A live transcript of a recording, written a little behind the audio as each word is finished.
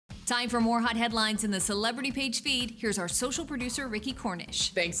Time for more hot headlines in the Celebrity Page feed. Here's our social producer, Ricky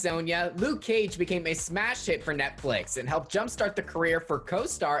Cornish. Thanks, Sonia. Luke Cage became a smash hit for Netflix and helped jumpstart the career for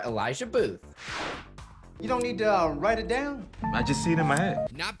co-star Elijah Boothe. You don't need to write it down? I just see it in my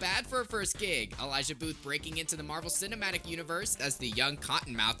head. Not bad for a first gig. Elijah Boothe breaking into the Marvel Cinematic Universe as the Young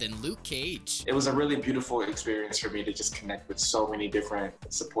Cottonmouth in Luke Cage. It was a really beautiful experience for me to just connect with so many different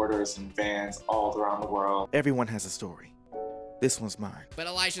supporters and fans all around the world. Everyone has a story. This one's mine. But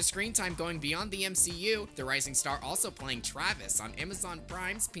Elijah's screen time going beyond the MCU, the rising star also playing Travis on Amazon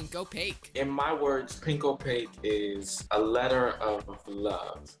Prime's Pink Opaque. In my words, Pink Opaque is a letter of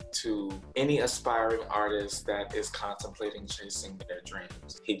love to any aspiring artist that is contemplating chasing their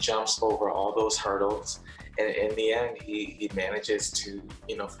dreams. He jumps over all those hurdles, and in the end, he manages to,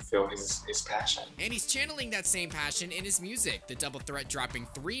 fulfill his passion. And he's channeling that same passion in his music, the double threat dropping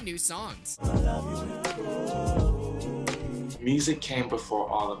 3 new songs. Music came before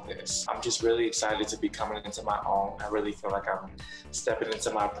all of this. I'm just really excited to be coming into my own. I really feel like I'm stepping into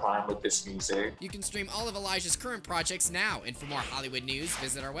my prime with this music. You can stream all of Elijah's current projects now, and for more Hollywood news,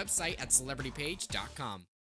 visit our website at celebritypage.com.